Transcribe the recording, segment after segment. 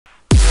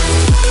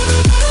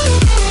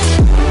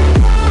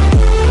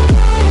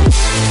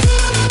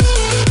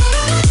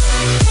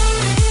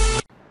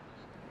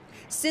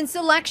Since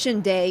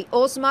Election Day,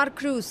 Osmar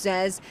Cruz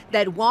says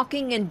that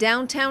walking in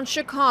downtown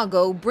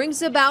Chicago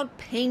brings about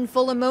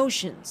painful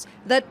emotions.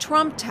 The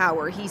Trump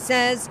Tower, he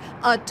says,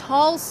 a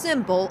tall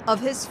symbol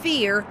of his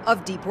fear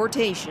of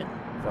deportation.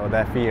 So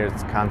that fear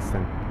is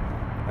constant.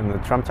 And the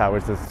Trump Tower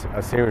is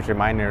a serious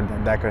reminder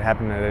that could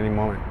happen at any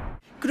moment.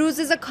 Cruz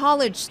is a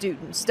college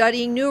student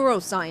studying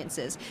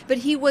neurosciences, but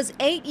he was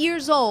 8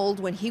 years old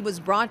when he was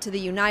brought to the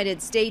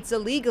United States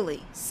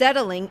illegally,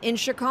 settling in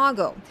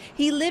Chicago.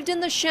 He lived in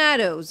the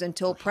shadows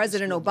until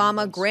President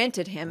Obama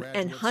granted him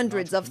and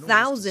hundreds of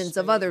thousands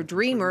of other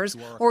dreamers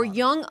or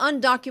young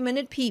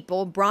undocumented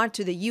people brought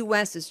to the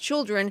U.S. as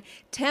children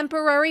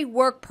temporary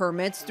work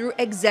permits through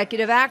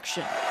executive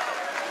action.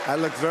 I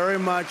look very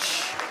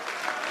much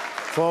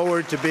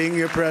forward to being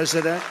your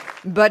president.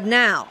 But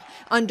now,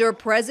 under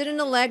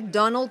President-elect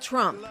Donald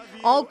Trump,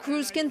 all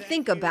Cruz can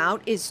think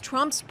about is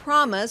Trump's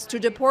promise to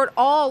deport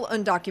all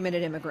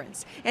undocumented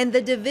immigrants and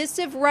the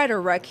divisive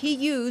rhetoric he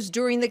used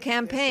during the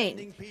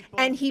campaign.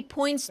 And he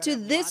points to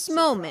this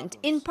moment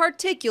in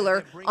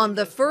particular on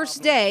the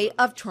first day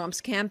of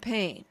Trump's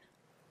campaign.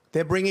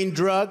 They're bringing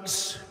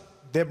drugs,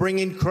 they're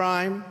bringing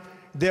crime,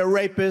 they're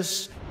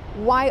rapists.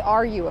 Why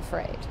are you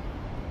afraid?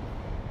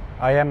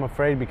 I am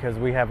afraid because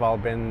we have all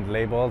been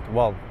labeled,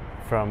 well,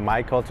 from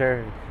my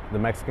culture, the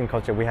Mexican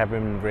culture, we have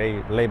been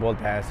labeled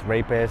as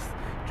rapists,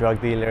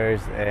 drug dealers,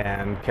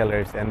 and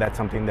killers, and that's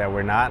something that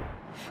we're not.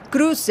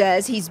 Cruz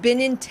says he's been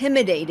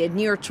intimidated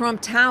near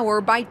Trump Tower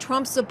by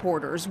Trump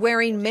supporters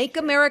wearing Make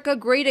America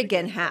Great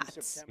Again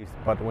hats.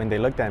 But when they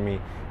looked at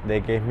me, they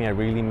gave me a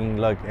really mean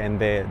look, and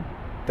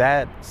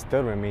that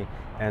stood with me.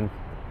 And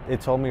it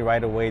told me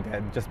right away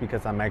that just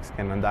because I'm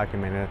Mexican,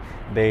 undocumented,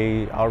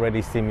 they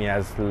already see me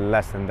as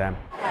less than them.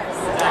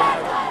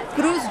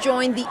 Cruz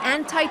joined the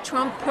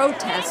anti-Trump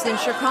protests in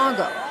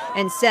Chicago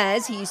and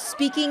says he's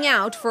speaking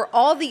out for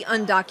all the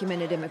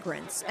undocumented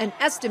immigrants, an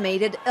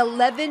estimated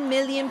 11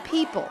 million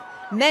people,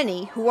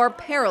 many who are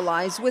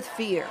paralyzed with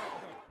fear.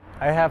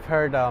 I have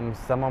heard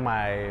some of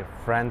my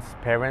friends'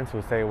 parents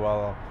who say,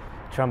 well,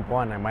 Trump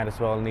won, I might as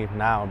well leave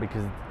now,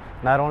 because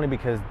not only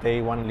because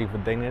they want to leave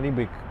with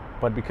dignity,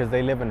 but because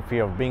they live in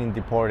fear of being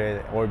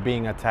deported or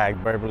being attacked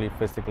verbally,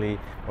 physically,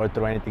 or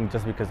through anything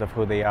just because of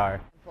who they are.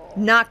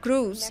 Not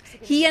Cruz.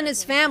 He and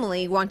his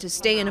family want to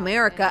stay in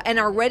America and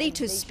are ready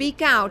to speak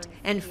out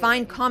and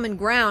find common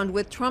ground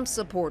with Trump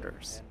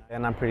supporters.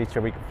 And I'm pretty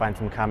sure we can find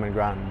some common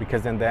ground,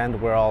 because in the end,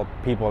 we're all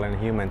people and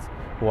humans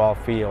who all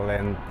feel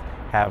and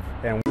have.